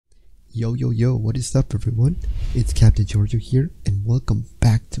Yo yo yo, what is up everyone? It's Captain Giorgio here and welcome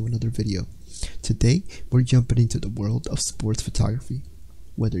back to another video. Today we're jumping into the world of sports photography.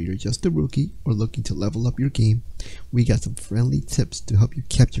 Whether you're just a rookie or looking to level up your game, we got some friendly tips to help you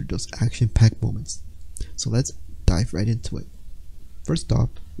capture those action-packed moments. So let's dive right into it. First off,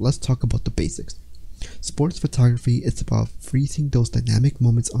 let's talk about the basics. Sports photography is about freezing those dynamic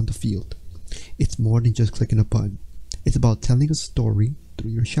moments on the field. It's more than just clicking a button. It's about telling a story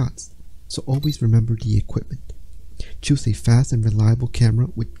through your shots. So always remember the equipment. Choose a fast and reliable camera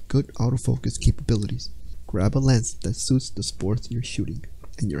with good autofocus capabilities. Grab a lens that suits the sports you're shooting,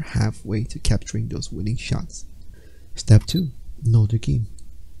 and you're halfway to capturing those winning shots. Step 2. Know the game.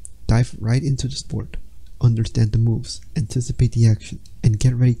 Dive right into the sport. Understand the moves, anticipate the action, and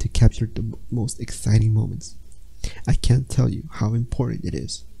get ready to capture the most exciting moments. I can't tell you how important it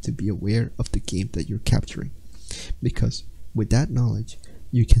is to be aware of the game that you're capturing, because with that knowledge,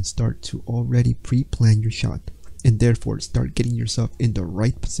 you can start to already pre-plan your shot and therefore start getting yourself in the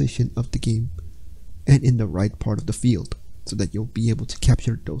right position of the game and in the right part of the field so that you'll be able to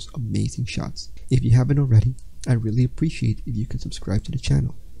capture those amazing shots. If you haven't already, I really appreciate if you can subscribe to the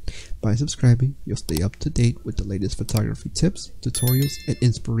channel. By subscribing, you'll stay up to date with the latest photography tips, tutorials, and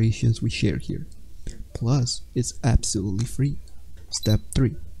inspirations we share here. Plus, it's absolutely free. Step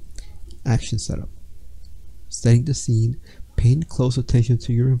 3. Action setup. Setting the scene. Paying close attention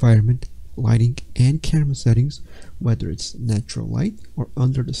to your environment, lighting, and camera settings, whether it's natural light or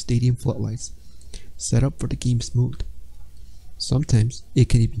under the stadium floodlights. Set up for the game's mood. Sometimes it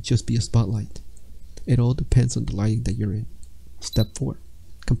can even just be a spotlight. It all depends on the lighting that you're in. Step 4.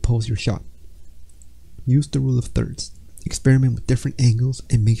 Compose your shot. Use the rule of thirds. Experiment with different angles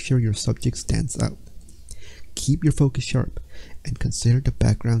and make sure your subject stands out. Keep your focus sharp and consider the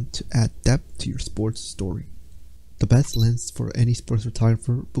background to add depth to your sports story. The best lens for any sports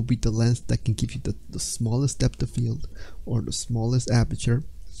photographer will be the lens that can give you the smallest depth of field or the smallest aperture,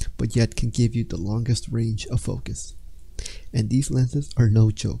 but yet can give you the longest range of focus. And these lenses are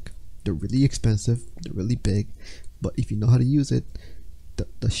no joke. They're really expensive, they're really big, but if you know how to use it,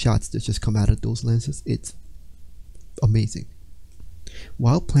 the shots that just come out of those lenses, it's amazing.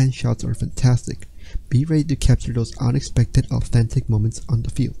 While planned shots are fantastic, be ready to capture those unexpected, authentic moments on the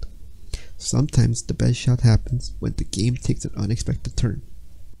field. Sometimes the best shot happens when the game takes an unexpected turn,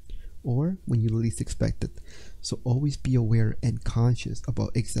 or when you least expect it, so always be aware and conscious about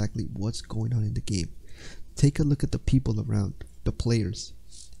exactly what's going on in the game. Take a look at the people around, the players,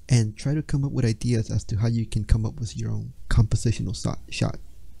 and try to come up with ideas as to how you can come up with your own compositional shot.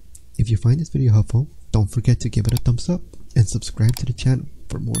 If you find this video helpful, don't forget to give it a thumbs up and subscribe to the channel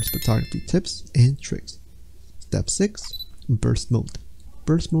for more photography tips and tricks. Step 6. Burst mode.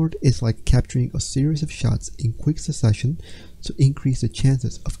 Burst mode is like capturing a series of shots in quick succession to increase the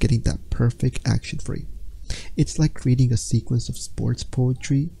chances of getting that perfect action frame. It's like creating a sequence of sports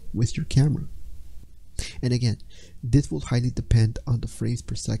poetry with your camera. And again, this will highly depend on the frames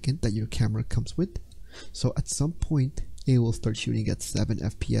per second that your camera comes with. So at some point, it will start shooting at 7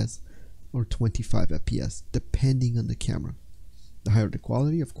 FPS or 25 FPS depending on the camera. The higher the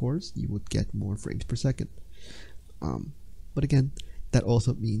quality, of course, you would get more frames per second. But again, that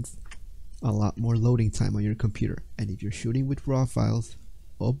also means a lot more loading time on your computer, and if you're shooting with raw files,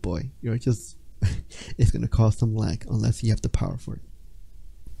 oh boy, you're just it's gonna cause some lag unless you have the power for it.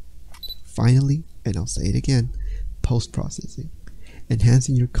 Finally, and I'll say it again, post-processing.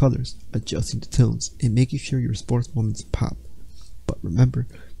 Enhancing your colors, adjusting the tones, and making sure your sports moments pop. But remember,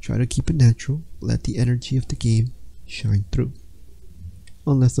 try to keep it natural, let the energy of the game shine through.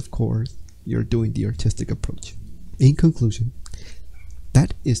 Unless of course, you're doing the artistic approach. In conclusion,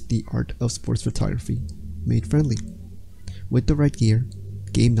 that is the art of sports photography made friendly. With the right gear,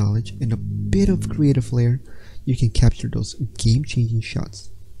 game knowledge, and a bit of creative flair, you can capture those game-changing shots.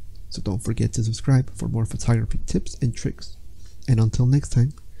 So don't forget to subscribe for more photography tips and tricks. And until next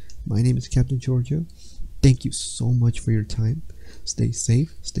time, my name is Captain Giorgio. Thank you so much for your time. Stay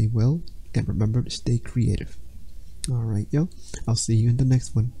safe, stay well, and remember to stay creative. Alright, yo, I'll see you in the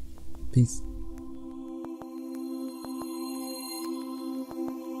next one. Peace.